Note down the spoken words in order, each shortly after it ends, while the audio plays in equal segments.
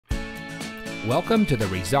Welcome to the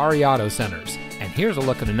Razzari Auto Centers, and here's a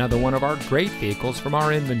look at another one of our great vehicles from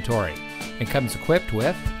our inventory. It comes equipped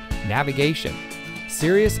with navigation,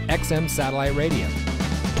 Sirius XM satellite radio,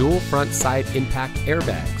 dual front side impact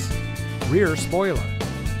airbags, rear spoiler,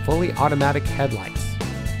 fully automatic headlights,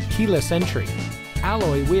 keyless entry,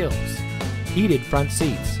 alloy wheels, heated front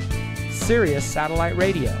seats, Sirius satellite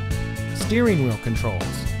radio, steering wheel controls,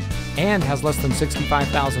 and has less than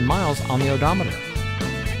 65,000 miles on the odometer.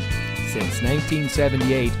 Since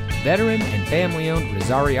 1978, veteran and family-owned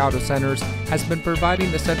Razzari Auto Centers has been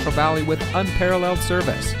providing the Central Valley with unparalleled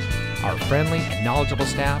service. Our friendly and knowledgeable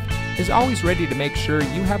staff is always ready to make sure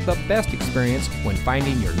you have the best experience when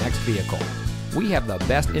finding your next vehicle. We have the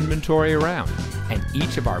best inventory around, and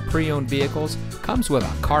each of our pre-owned vehicles comes with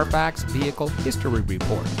a Carfax Vehicle History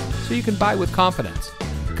Report, so you can buy with confidence.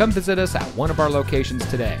 Come visit us at one of our locations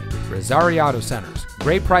today. Razzari Auto Centers,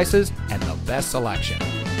 great prices and the best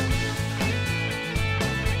selection.